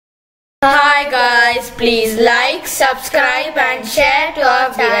Hi guys, please like, subscribe and share to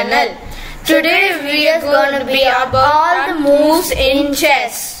our channel. Today we are going to be about all the moves in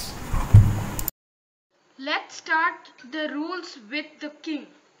chess. Let's start the rules with the king.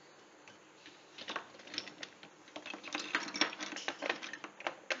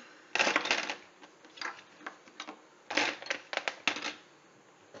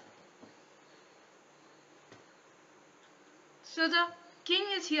 So the king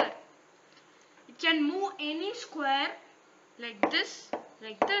is here. It can move any square like this,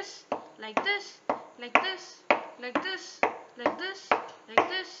 like this, like this, like this, like this, like this, like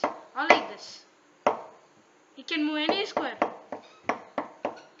this, or like this. It can move any square.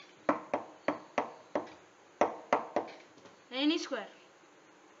 Any square.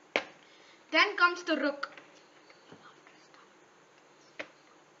 Then comes the rook.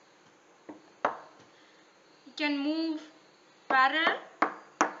 It can move parallel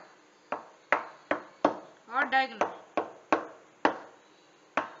or diagonal.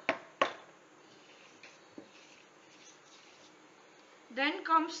 Then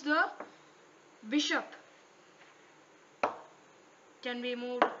comes the bishop. Can be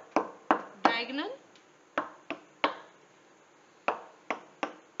moved diagonal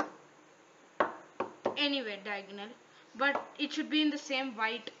anywhere diagonal, but it should be in the same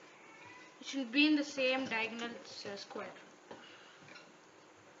white. It should be in the same diagonal square.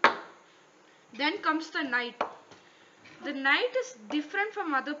 Then comes the knight. The knight is different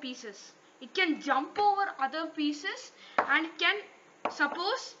from other pieces. It can jump over other pieces and can,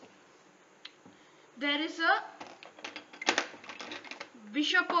 suppose there is a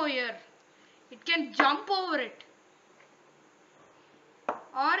bishop over here, it can jump over it.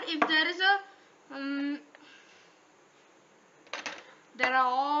 Or if there is a there are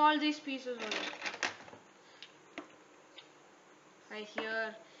all these pieces over here. Right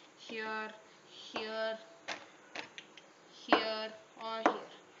here, here, here, here, or here.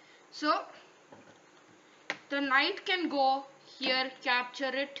 So the knight can go here,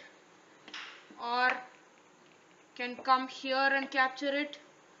 capture it, or can come here and capture it,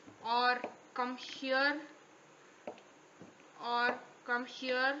 or come here, or come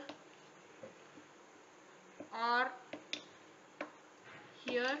here, or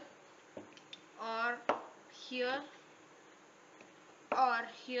here, or here, or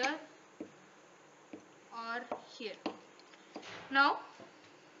here, or here. Now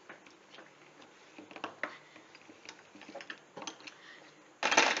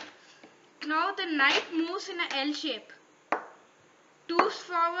the knight moves in a L shape. 2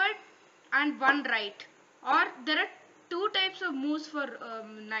 forward and 1 right. Or there are 2 types of moves for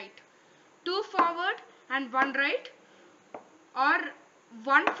knight. 2 forward and 1 right. Or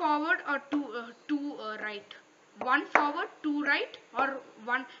 1 forward or 2 right. 1 forward, 2 right, or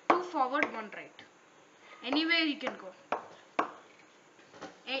 2 forward, 1 right. Anywhere you can go.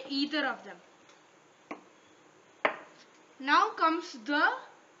 Either of them. Now comes the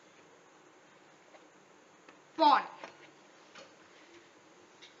pawn.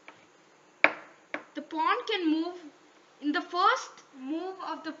 The pawn can move. In the first move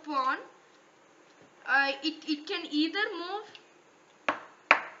of the pawn, it can either move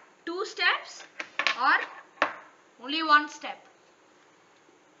 2 steps or only 1 step.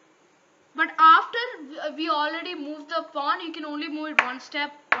 But after we already moved the pawn, you can only move it 1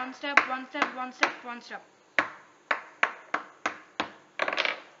 step, 1 step, 1 step, 1 step, 1 step.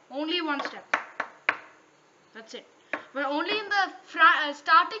 Only 1 step. That's it. But only in the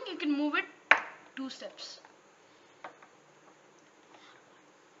starting you can move it 2 steps.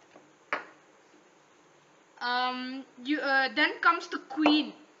 Then comes the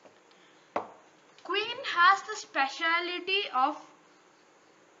queen. Queen has the speciality of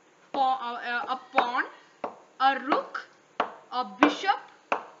a pawn, a rook, a bishop.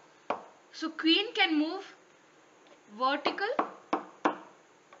 So queen can move vertical,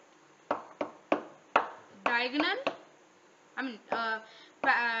 diagonal,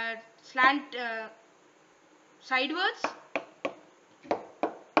 slant, sidewards,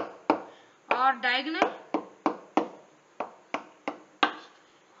 or diagonal,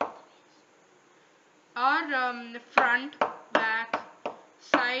 or front, back,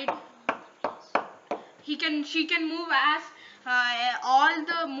 side. She can move as all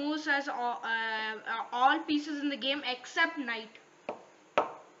the moves as all pieces in the game except knight.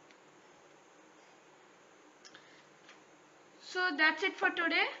 So that's it for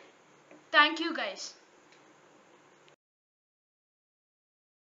today. Thank you guys.